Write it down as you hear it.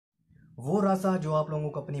वो रास्ता जो आप लोगों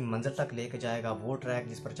को अपनी मंजिल तक लेके जाएगा, वो ट्रैक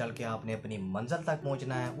जिस पर चल के आपने अपनी मंजिल तक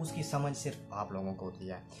पहुंचना है, उसकी समझ सिर्फ आप लोगों को होती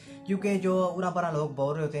है। क्योंकि जो उरा परा लोग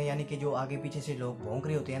बोल रहे होते हैं, यानी कि जो आगे पीछे से लोग भौंक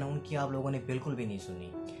रहे होते हैं ना, उनकी आप लोगों ने बिल्कुल भी नहीं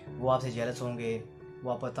सुनी। वो आपसे जेलस होंगे,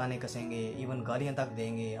 वो आप ताने कसेंगे, इवन गालियाँ तक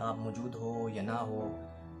देंगे, आप मौजूद हो या ना हो।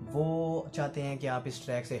 वो चाहते हैं कि आप इस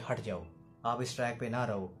ट्रैक से हट जाओ, आप इस ट्रैक पे ना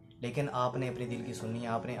रहो। लेकिन आपने अपने दिल की सुननी है,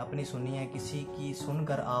 आपने अपनी सुननी है। किसी की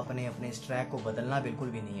सुनकर आपने अपने इस ट्रैक को बदलना बिल्कुल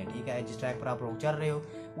भी नहीं है, ठीक है। जिस ट्रैक पर आप लोग चल रहे हो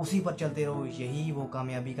उसी पर चलते रहो, यही वो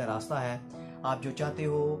कामयाबी का रास्ता है। आप जो चाहते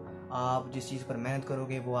हो, आप जिस चीज़ पर मेहनत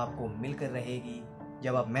करोगे वो आपको मिलकर रहेगी।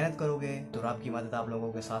 जब आप मेहनत करोगे तो रब की मदद आप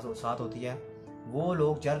लोगों के साथ साथ होती है। वो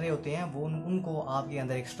लोग चल रहे होते हैं, वो उनको आपके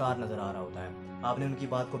अंदर एक स्टार नज़र आ रहा होता है। आपने उनकी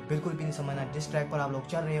बात को बिल्कुल भी नहीं समझना। जिस ट्रैक पर आप लोग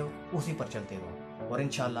चल रहे हो उसी पर चलते रहो, और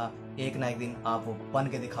इंशाल्लाह एक ना एक दिन आप वो बन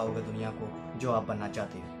के दिखाओगे दुनिया को जो आप बनना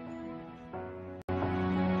चाहते हो।